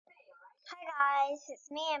guys,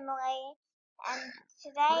 it's me Emily, and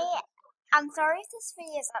today, I'm sorry if this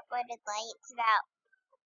video is uploaded late, it's about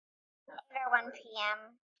 1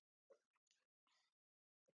 p.m.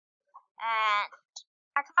 and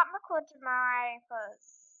I can't record tomorrow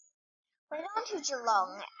because we're going to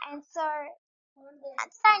Geelong, and so today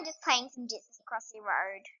I'm just playing some Disney Crossy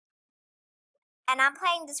Road, and I'm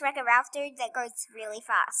playing this Wreck-It Ralph dude that goes really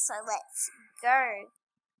fast, so let's go.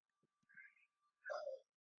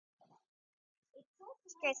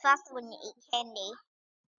 It goes faster when you eat candy.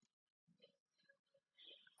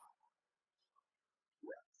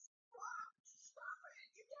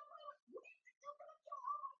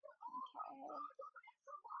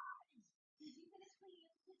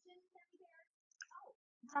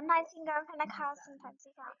 Sometimes you can go in front of cars, sometimes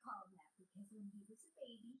you can't.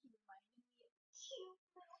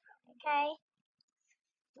 Okay.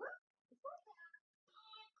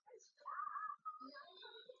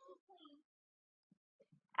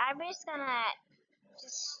 I'm just gonna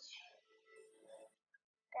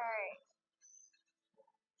go.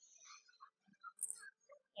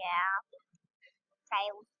 Yeah.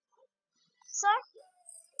 Failed. So,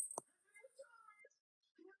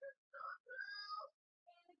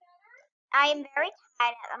 I am very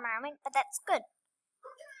tired at the moment, but that's good.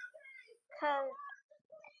 Because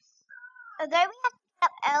although we have to get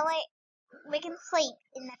up early, we can sleep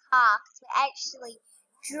in the car because we're actually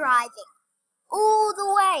driving all the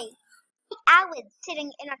way. 8 hours sitting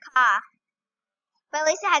in a car. But at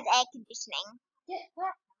least it has air conditioning.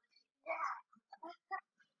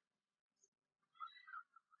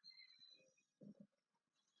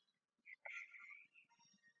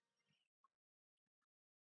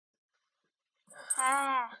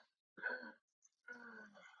 Ah.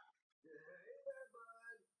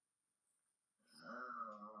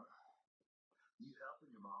 You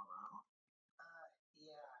helping your mom out?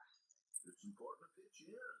 Yeah. It's important to pitch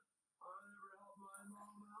in. I never helped my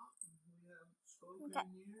mom out. We haven't spoken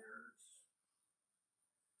in years.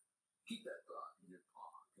 Keep that thought in your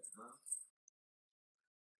pocket, huh?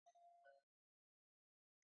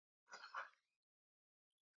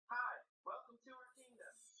 Hi, welcome to our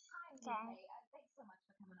kingdom. Hi, Okay. thanks so much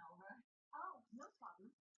for coming over. Oh, no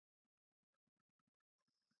problem.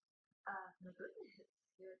 My goodness,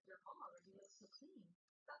 your home already looks so clean.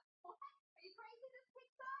 What? Are you crazy this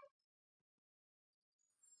pigsty?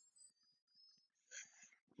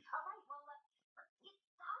 All right, well, let's get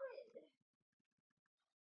started.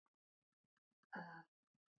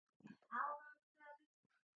 How about this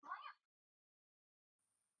lamp?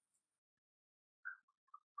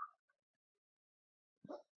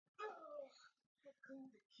 I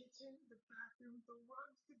cleaned the kitchen, the bathroom, the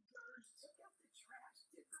rugs, the gutters, took out the trash,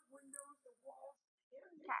 did the windows, the walls,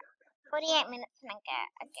 and Okay. 48 minutes and I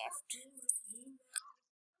get a gift.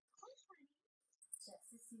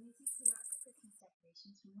 Just as soon as you clear out the Christmas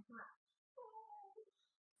decorations from the garage.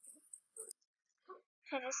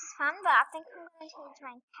 So this is fun, but I think I'm going to change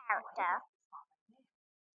my character.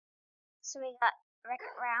 So we got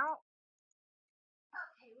Wreck-It Ralph,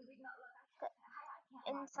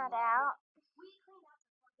 Inside Out.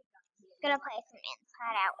 Gonna play some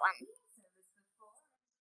Inside Out one.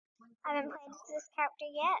 I haven't played this character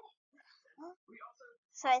yet,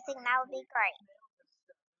 so I think that would be great.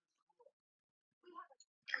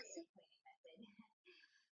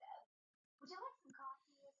 Would you like some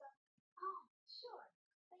coffee or something? Oh, sure.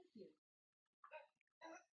 Thank you.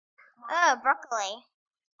 Oh, broccoli.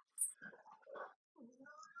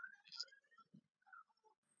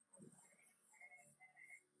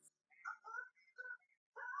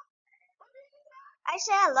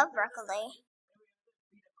 Actually, I love broccoli.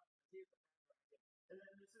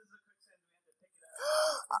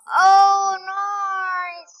 Oh no,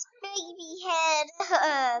 it's baby head.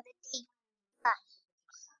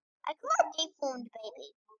 I call it deformed baby.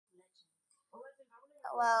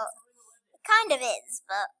 Well, it kind of is,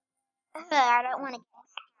 but I don't want to get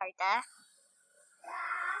character.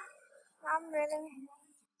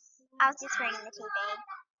 I was just reading the TV.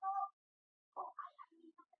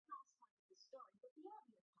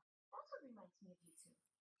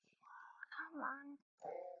 Come on.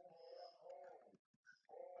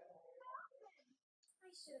 I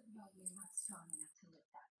should have known you're not strong enough to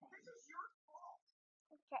lift that thing. This is your fault.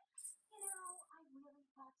 Okay. You know, I really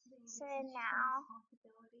thought today was So your now,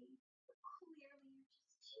 responsibility. But clearly you're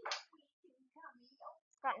just too weak and gummy.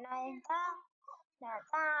 got none of that, none of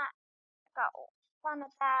that. Got one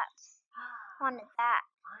of that, one of that,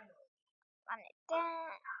 one of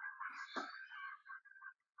that.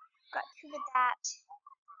 Got 2 of that,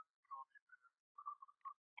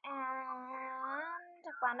 and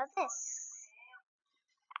one of this.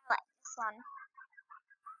 I like this this one.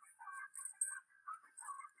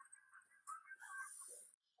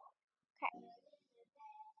 Okay.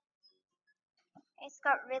 It's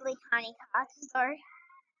got really tiny cars though.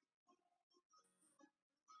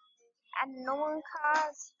 And normal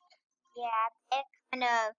cars, yeah, they're kind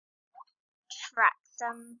of trucks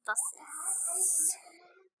and buses.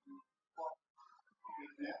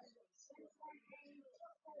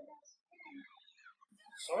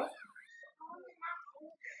 Sorry?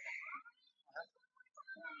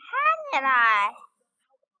 How did I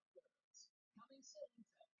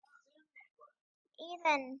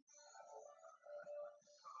even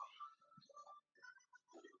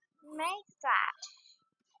make that?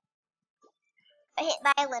 I hit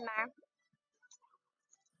by a limo.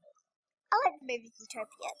 I like the movie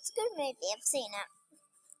Utopia. It's a good movie. I've seen it.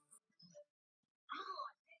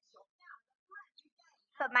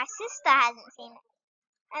 But my sister hasn't seen it.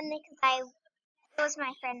 And because it was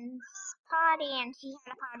my friend's party and she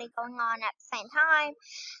had a party going on at the same time.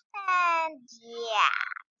 And yeah.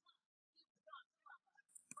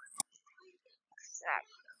 So,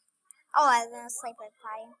 I was in a sleepover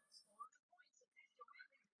party.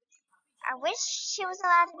 I wish she was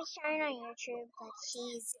allowed to be shown on YouTube, but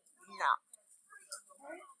she's not.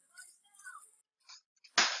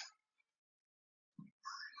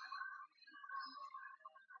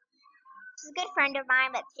 She's a good friend of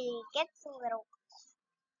mine, but she gets a little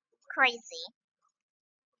crazy.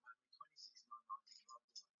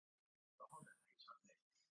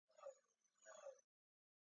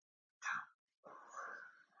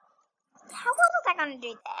 How well was I going to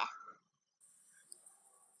do there?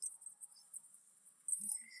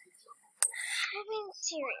 I mean,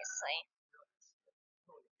 seriously.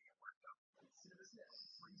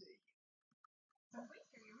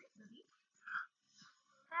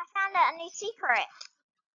 I found out a new secret.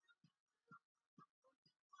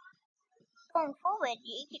 Going forward,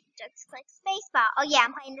 you can just click spacebar. Oh yeah,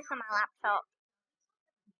 I'm playing this on my laptop.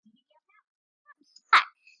 Ah,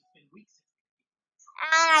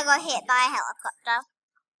 and I got hit by a helicopter.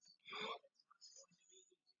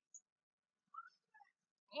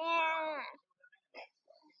 Yeah.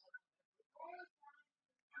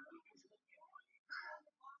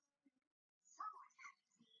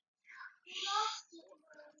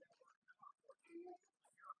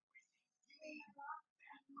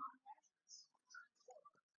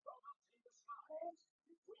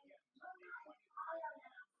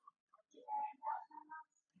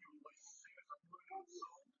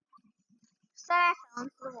 So I fell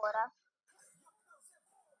into the water.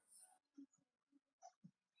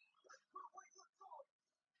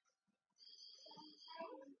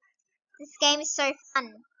 This game is so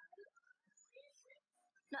fun.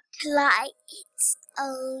 Not to lie, it's a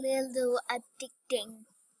little addicting.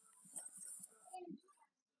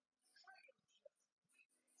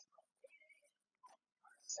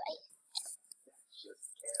 So,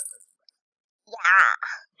 yeah.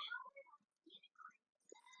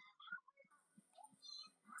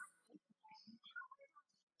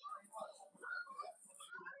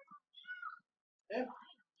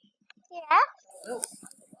 Yeah.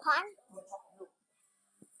 Fun.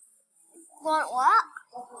 Want what?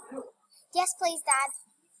 Yes, please, Dad.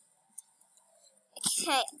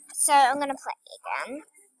 Okay, so I'm gonna play again.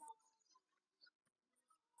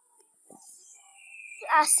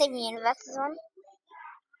 Steven Universe is on.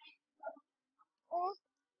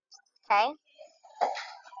 Okay.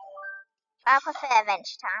 I prefer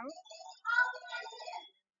Adventure Time.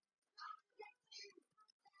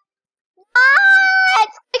 Ah!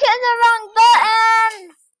 It's clicking the wrong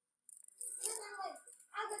button!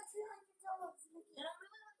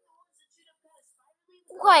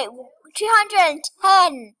 Wait,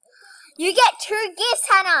 210! You get 2 gifts,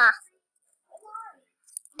 Hannah!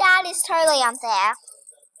 That is totally unfair.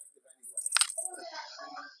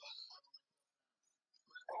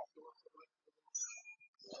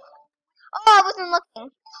 Oh, I wasn't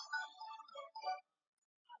looking.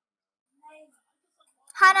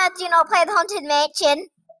 Hannah, do not play the Haunted Mansion.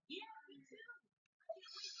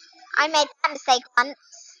 I made that mistake once.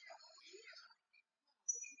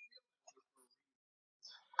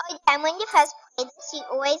 Oh yeah, and when you first play this, you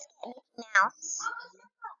always get Mickey Mouse.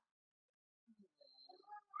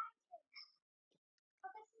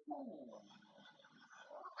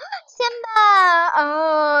 Simba!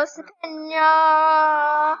 Oh, Sapenya!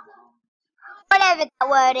 Whatever that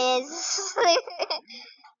word is.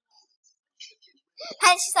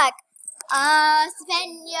 And she's like,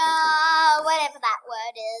 Sapenya! Whatever that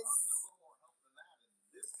word is.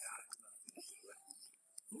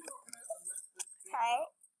 Okay.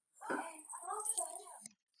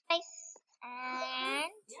 Nice.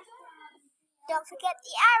 And Don't forget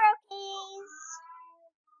the arrow keys.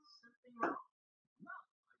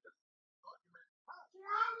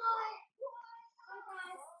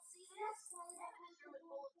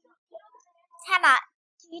 Hannah,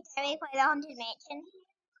 do you dare me play the Haunted Mansion?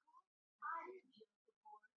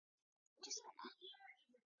 Just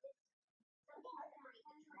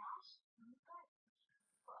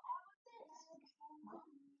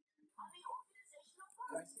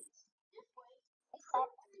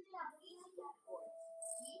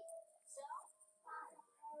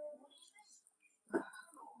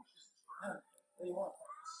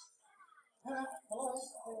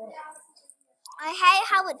I hate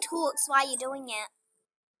how it talks while you're doing it.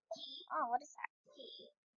 Oh, what is that?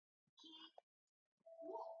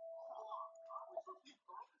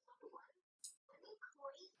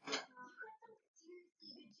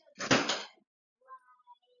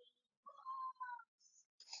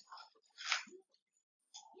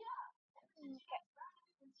 Okay.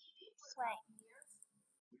 This way.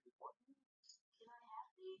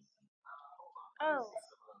 Oh.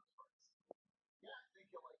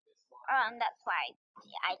 Oh, and that's why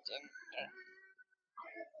I didn't do.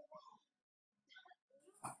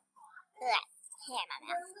 Ugh. Here, my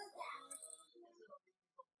mouth.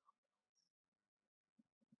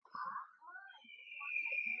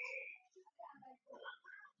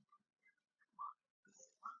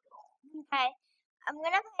 Okay, I'm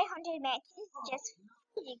gonna play Haunted Mansion just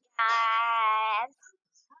for you guys.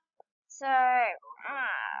 So,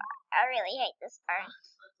 I really hate this part.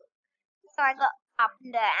 So I got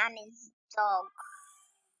Carpenter and his dog.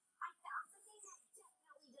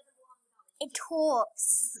 It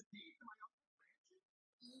talks.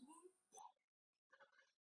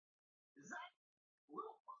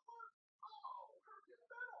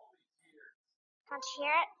 Can't you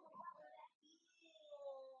hear it?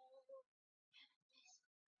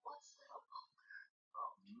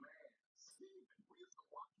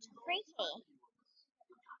 It's freaky.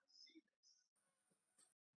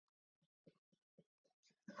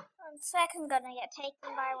 One sec, I'm gonna get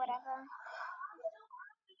taken by whatever.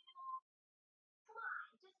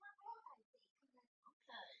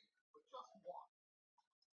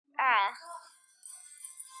 Ah.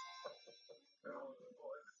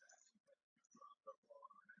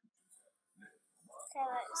 Okay,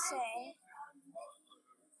 let's see.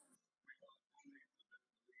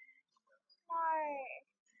 No.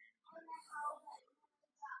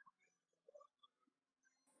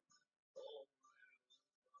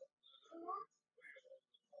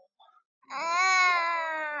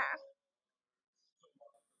 Ah.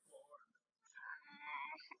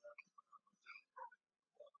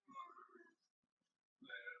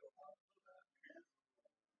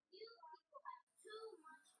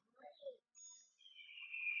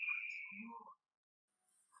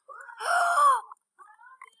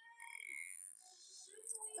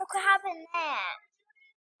 Look what happened there.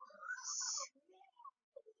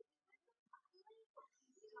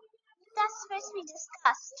 That's supposed to be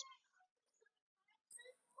discussed.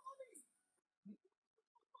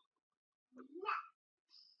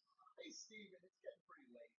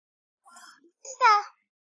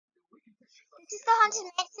 This is the Haunted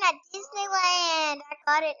Mansion at Disneyland. I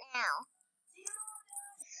got it now.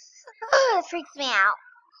 It freaks me out.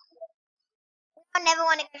 I never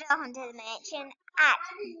want to go to the Haunted Mansion at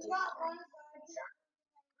Disneyland.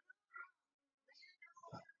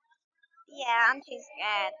 Yeah, I'm too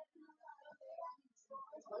scared.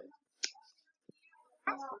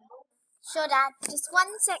 Sure, Dad. Just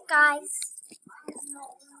one sec, guys.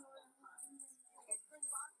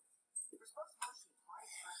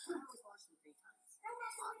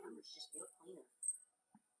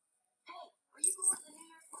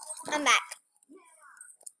 I'm back.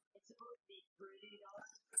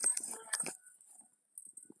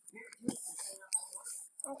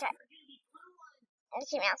 Okay. Let's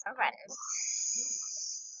keep out some friends.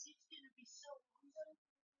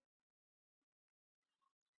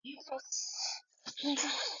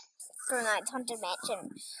 For night Haunted Mansion.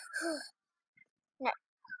 No,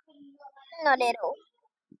 not at all.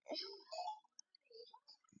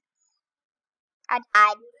 I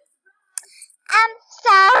died. I'm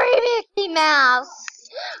sorry, Mickey Mouse.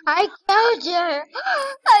 I killed you.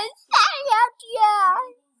 I'm sorry, out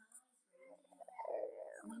you.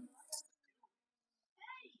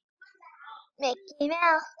 Mickey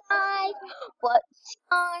Mouse died. What's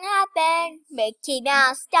gonna happen? Mickey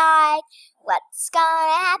Mouse died. What's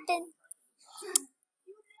gonna happen?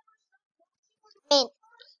 I mean,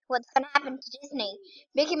 what's gonna happen to Disney?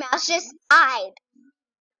 Mickey Mouse just died.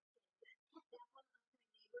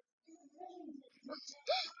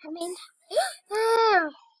 I mean,